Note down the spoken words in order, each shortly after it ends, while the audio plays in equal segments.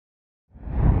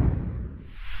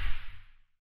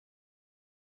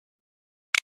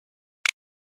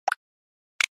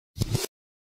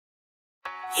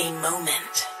A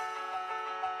moment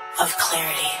of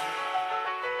clarity,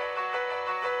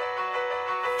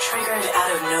 triggered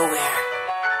out of nowhere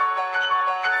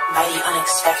by the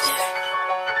unexpected.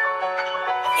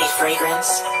 A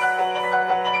fragrance,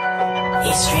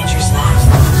 a stranger's laugh,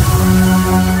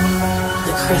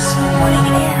 the crisp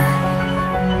morning air,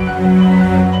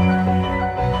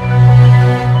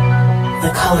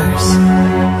 the colors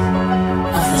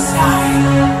of the sky.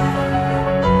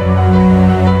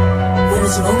 When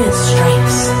this moment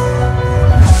strikes,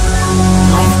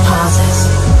 life pauses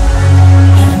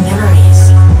and memories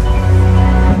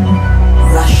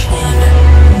rush in,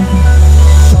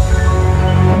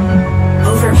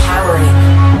 overpowering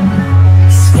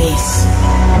space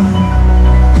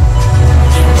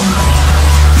and time.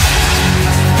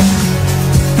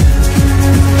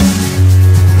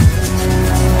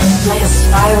 Like a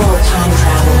spiral of time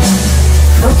travel,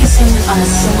 focusing on a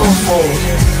single fold,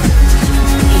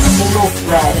 a single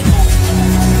thread,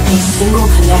 a single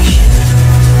connection.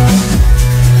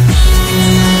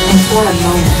 And for a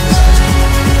moment,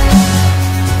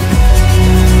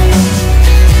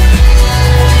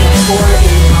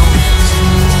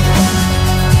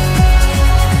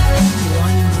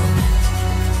 one moment.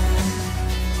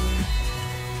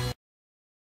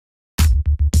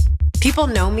 People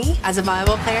know me as a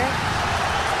volleyball player,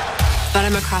 but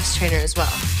I'm a cross trainer as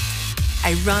well.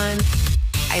 I run,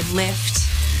 I lift,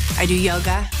 I do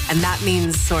yoga, and that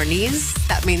means sore knees,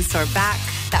 that means sore back,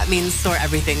 that means sore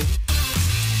everything.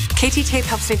 KT Tape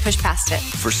helps me push past it.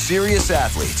 For serious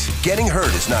athletes, getting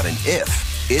hurt is not an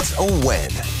if, it's a when.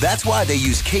 That's why they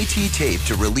use KT Tape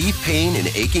to relieve pain in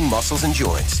aching muscles and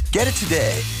joints. Get it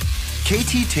today.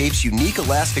 KT Tape's unique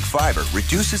elastic fiber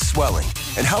reduces swelling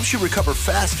and helps you recover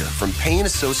faster from pain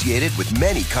associated with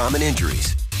many common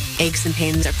injuries. Aches and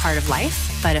pains are part of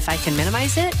life, but if I can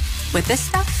minimize it, with this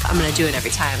stuff, I'm gonna do it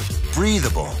every time.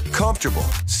 Breathable, comfortable,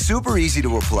 super easy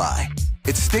to apply.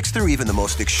 It sticks through even the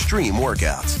most extreme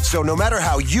workouts. So no matter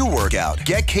how you work out,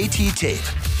 get KT Tape.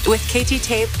 With KT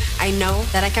Tape, I know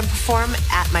that I can perform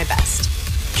at my best.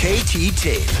 KT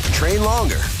Tape. Train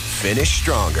longer, finish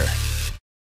stronger.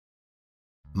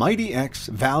 Mighty X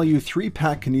Value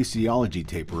 3-pack Kinesiology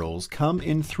tape rolls come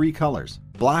in 3 colors: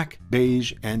 black,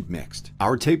 beige, and mixed.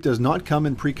 Our tape does not come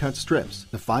in pre-cut strips.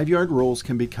 The 5-yard rolls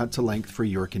can be cut to length for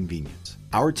your convenience.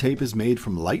 Our tape is made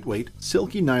from lightweight,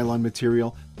 silky nylon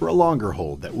material for a longer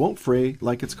hold that won't fray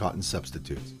like its cotton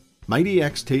substitutes. Mighty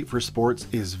X tape for sports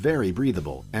is very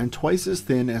breathable and twice as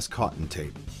thin as cotton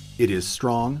tape. It is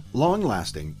strong,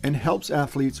 long-lasting, and helps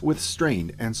athletes with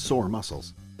strained and sore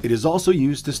muscles. It is also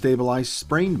used to stabilize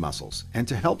sprained muscles and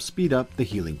to help speed up the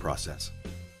healing process.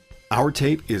 Our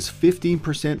tape is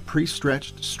 15%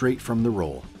 pre-stretched straight from the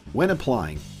roll. When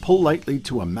applying, pull lightly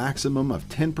to a maximum of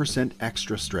 10%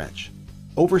 extra stretch.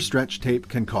 Overstretched tape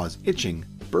can cause itching,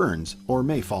 burns, or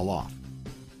may fall off.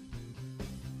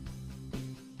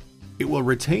 It will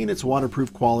retain its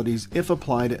waterproof qualities if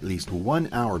applied at least 1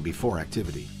 hour before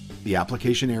activity. The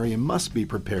application area must be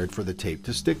prepared for the tape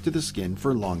to stick to the skin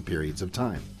for long periods of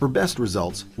time. For best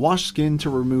results, wash skin to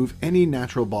remove any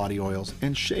natural body oils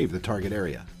and shave the target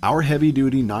area. Our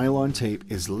heavy-duty nylon tape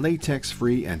is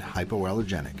latex-free and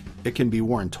hypoallergenic. It can be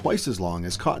worn twice as long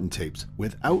as cotton tapes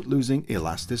without losing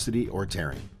elasticity or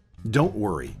tearing. Don't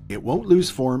worry, it won't lose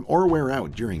form or wear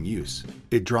out during use.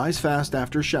 It dries fast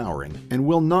after showering and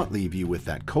will not leave you with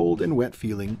that cold and wet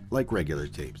feeling like regular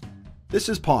tapes. This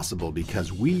is possible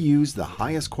because we use the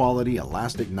highest quality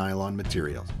elastic nylon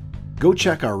materials. Go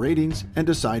check our ratings and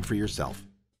decide for yourself.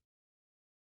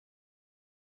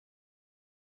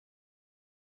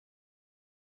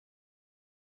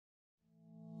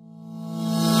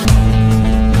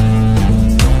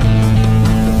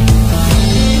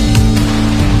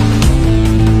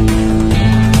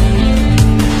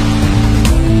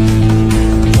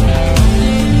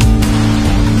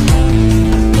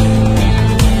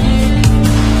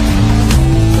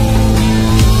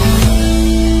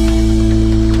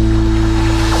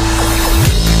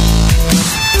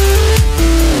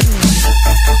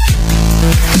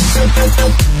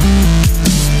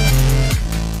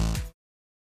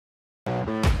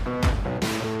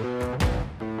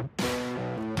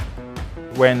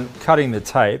 When cutting the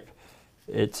tape,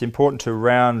 it's important to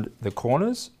round the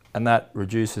corners, and that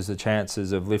reduces the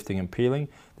chances of lifting and peeling.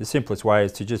 The simplest way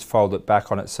is to just fold it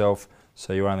back on itself,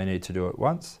 so you only need to do it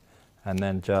once, and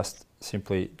then just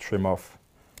simply trim off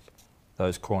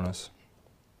those corners.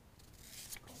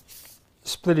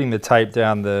 Splitting the tape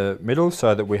down the middle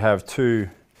so that we have 2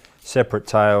 separate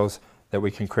tails that we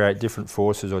can create different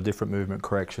forces or different movement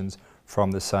corrections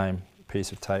from the same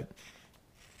piece of tape.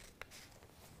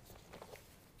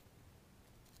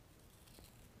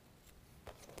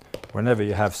 Whenever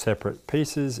you have separate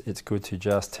pieces, it's good to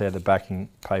just tear the backing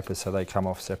paper so they come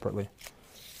off separately.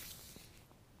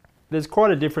 There's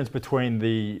quite a difference between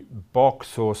the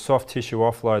box or soft tissue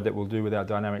offload that we'll do with our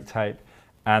dynamic tape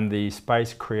and the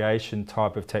space creation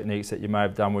type of techniques that you may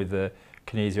have done with the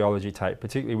kinesiology tape,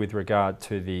 particularly with regard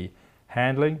to the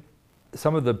handling.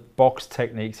 Some of the box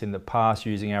techniques in the past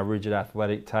using our rigid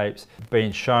athletic tapes have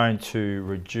been shown to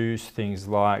reduce things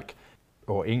like,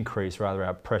 or increase rather,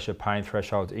 our pressure pain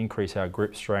thresholds, increase our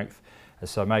grip strength, and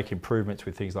so make improvements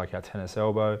with things like our tennis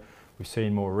elbow. We've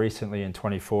seen more recently in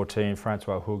 2014,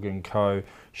 Francois Hug and co.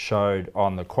 showed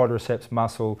on the quadriceps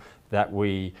muscle that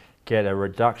we get a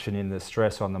reduction in the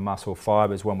stress on the muscle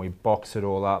fibers when we box it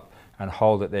all up and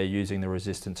hold it there using the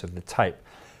resistance of the tape.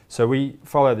 So we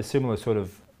follow the similar sort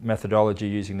of methodology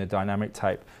using the dynamic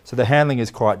tape. So the handling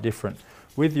is quite different.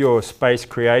 With your space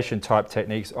creation type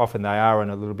techniques, often they are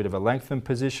in a little bit of a lengthened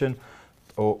position,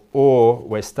 or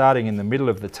we're starting in the middle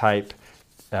of the tape,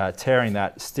 tearing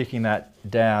that, sticking that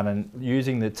down and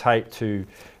using the tape to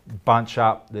bunch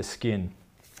up the skin.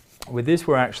 With this,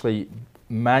 we're actually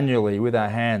manually with our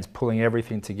hands pulling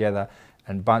everything together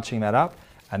and bunching that up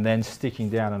and then sticking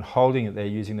down and holding it there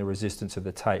using the resistance of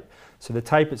the tape. So the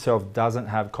tape itself doesn't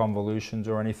have convolutions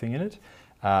or anything in it.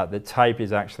 The tape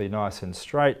is actually nice and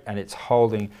straight and it's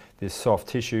holding this soft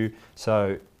tissue.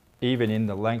 So even in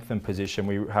the lengthened position,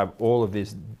 we have all of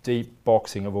this deep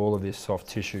boxing of all of this soft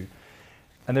tissue.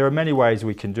 And there are many ways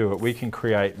we can do it. We can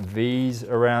create V's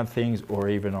around things, or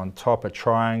even on top a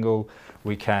triangle.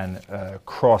 We can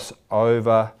cross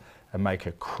over and make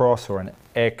a cross or an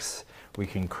X. We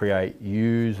can create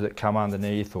U's that come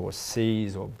underneath, or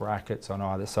C's or brackets on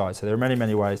either side. So there are many,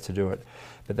 many ways to do it.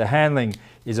 But the handling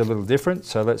is a little different,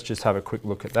 so let's just have a quick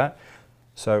look at that.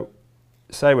 So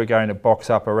say we're going to box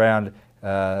up around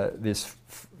this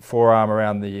forearm,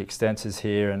 around the extensors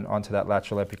here and onto that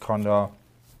lateral epicondyle.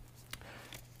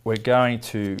 We're going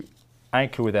to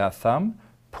anchor with our thumb,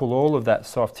 pull all of that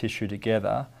soft tissue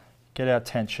together, get our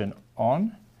tension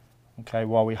on. Okay,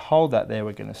 while we hold that there,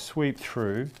 we're going to sweep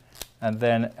through, and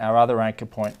then our other anchor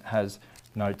point has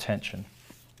no tension.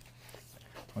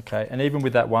 Okay, and even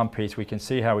with that one piece, we can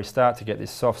see how we start to get this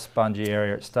soft spongy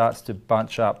area. It starts to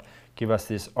bunch up, give us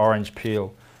this orange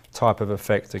peel type of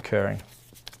effect occurring.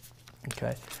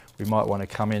 Okay, we might want to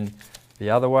come in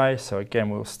the other way. So again,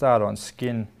 we'll start on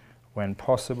skin when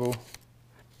possible,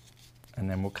 and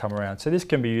then we'll come around. So this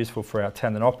can be useful for our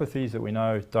tendinopathies that we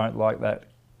know don't like that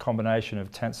combination of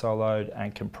tensile load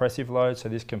and compressive load. So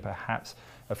this can perhaps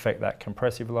affect that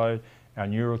compressive load. Our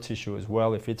neural tissue as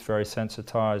well, if it's very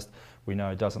sensitized, we know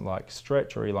it doesn't like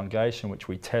stretch or elongation, which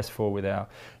we test for with our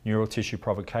neural tissue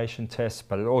provocation tests,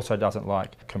 but it also doesn't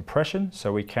like compression.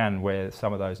 So we can, where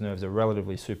some of those nerves are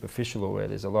relatively superficial or where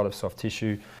there's a lot of soft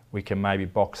tissue, we can maybe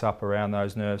box up around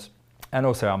those nerves. And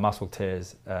also our muscle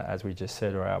tears, as we just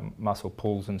said, or our muscle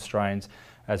pulls and strains,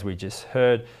 as we just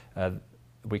heard,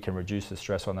 we can reduce the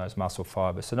stress on those muscle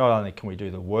fibers. So not only can we do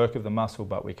the work of the muscle,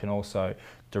 but we can also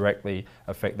directly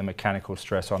affect the mechanical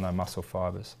stress on those muscle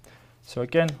fibers. So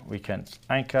again, we can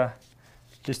anchor.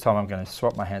 This time I'm going to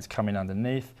swap my hands, come in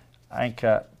underneath,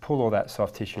 anchor, pull all that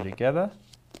soft tissue together,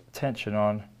 tension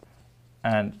on,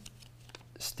 and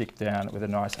stick down with a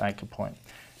nice anchor point.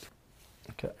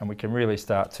 Okay, and we can really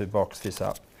start to box this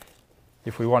up.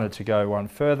 If we wanted to go one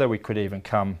further, we could even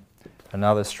come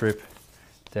another strip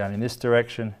down in this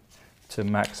direction to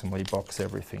maximally box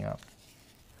everything up.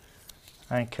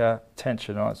 Anchor,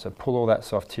 tension on, so pull all that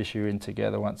soft tissue in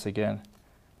together once again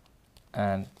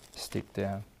and stick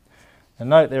down. And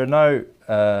note there are no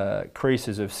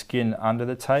creases of skin under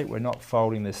the tape. We're not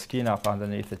folding the skin up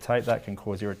underneath the tape. That can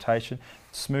cause irritation.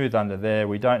 Smooth under there.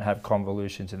 We don't have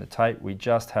convolutions in the tape. We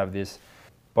just have this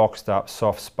boxed up,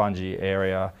 soft, spongy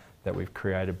area that we've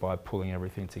created by pulling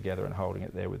everything together and holding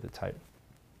it there with the tape.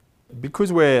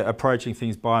 Because we're approaching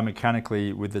things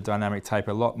biomechanically with the dynamic tape,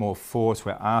 a lot more force,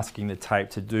 we're asking the tape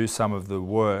to do some of the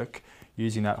work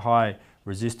using that high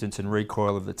resistance and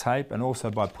recoil of the tape, and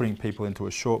also by putting people into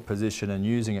a short position and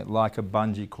using it like a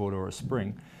bungee cord or a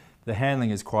spring. The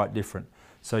handling is quite different.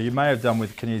 So you may have done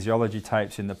with kinesiology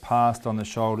tapes in the past on the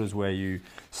shoulders where you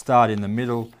start in the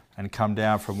middle and come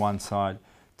down from one side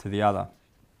to the other.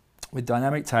 With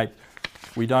dynamic tape,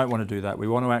 we don't want to do that. We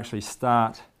want to actually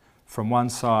start from one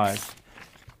side,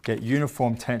 get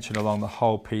uniform tension along the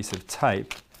whole piece of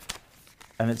tape,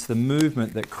 and it's the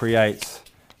movement that creates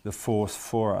the force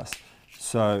for us.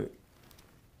 So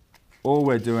all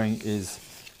we're doing is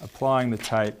applying the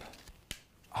tape,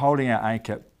 holding our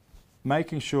anchor,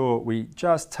 making sure we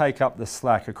just take up the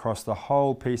slack across the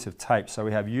whole piece of tape so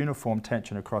we have uniform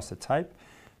tension across the tape,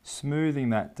 smoothing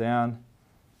that down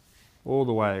all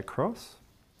the way across,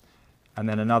 and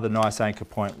then another nice anchor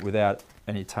point without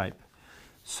any tape.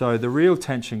 So the real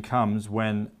tension comes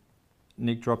when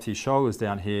Nick drops his shoulders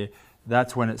down here.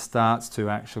 That's when it starts to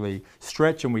actually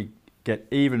stretch and we get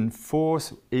even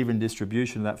force, even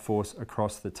distribution of that force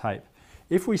across the tape.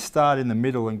 If we start in the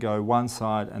middle and go one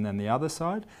side and then the other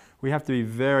side, we have to be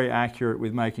very accurate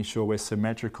with making sure we're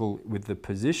symmetrical with the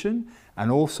position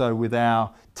and also with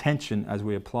our tension as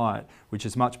we apply it, which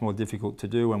is much more difficult to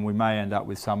do, and we may end up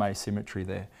with some asymmetry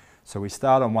there. So we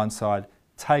start on one side,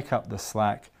 take up the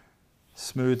slack,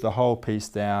 smooth the whole piece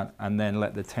down, and then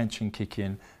let the tension kick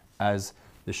in as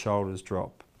the shoulders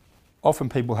drop. Often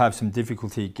people have some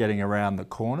difficulty getting around the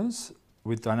corners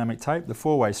with dynamic tape. The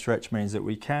four-way stretch means that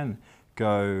we can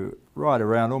go right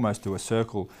around, almost do a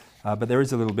circle, but there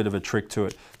is a little bit of a trick to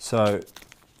it. So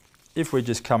if we're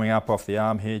just coming up off the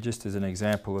arm here, just as an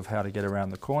example of how to get around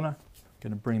the corner, I'm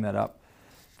going to bring that up.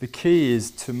 The key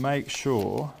is to make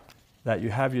sure that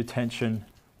you have your tension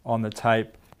on the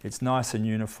tape, it's nice and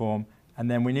uniform, and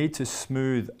then we need to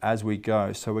smooth as we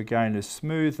go. So we're going to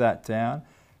smooth that down,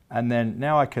 and then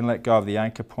now I can let go of the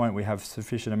anchor point. We have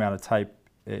sufficient amount of tape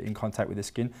in contact with the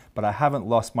skin, but I haven't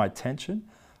lost my tension,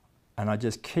 and I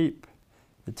just keep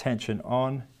the tension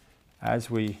on as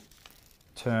we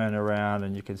turn around,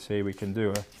 and you can see we can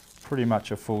do pretty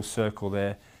much a full circle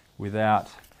there without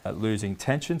losing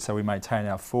tension, so we maintain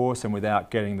our force and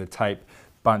without getting the tape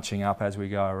bunching up as we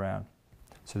go around.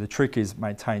 So the trick is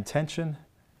maintain tension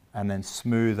and then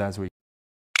smooth as we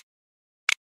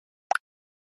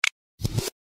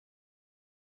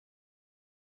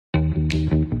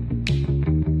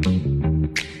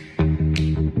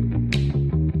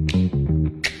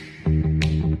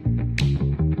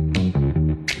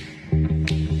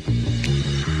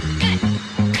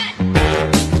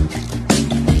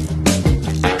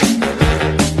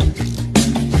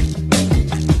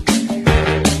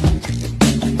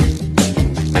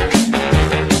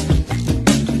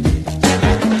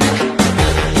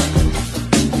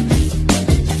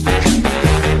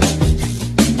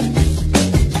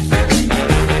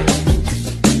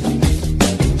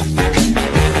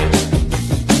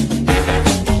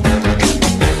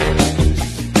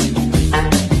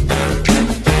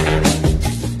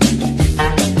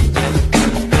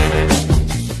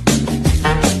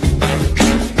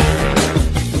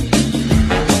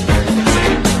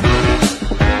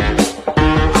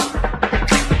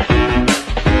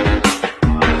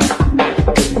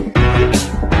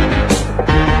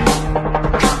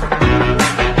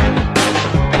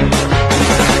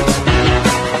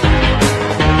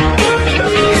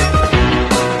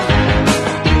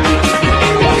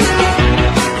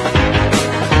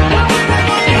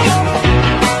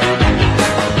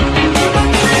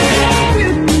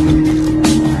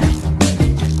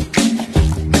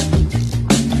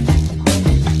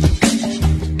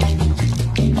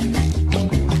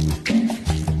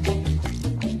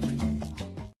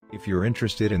If you're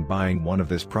interested in buying one of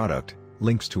this product,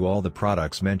 links to all the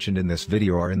products mentioned in this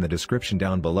video are in the description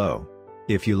down below.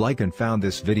 If you like and found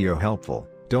this video helpful,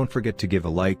 don't forget to give a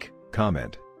like,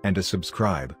 comment, and to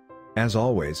subscribe. As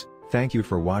always, thank you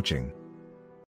for watching.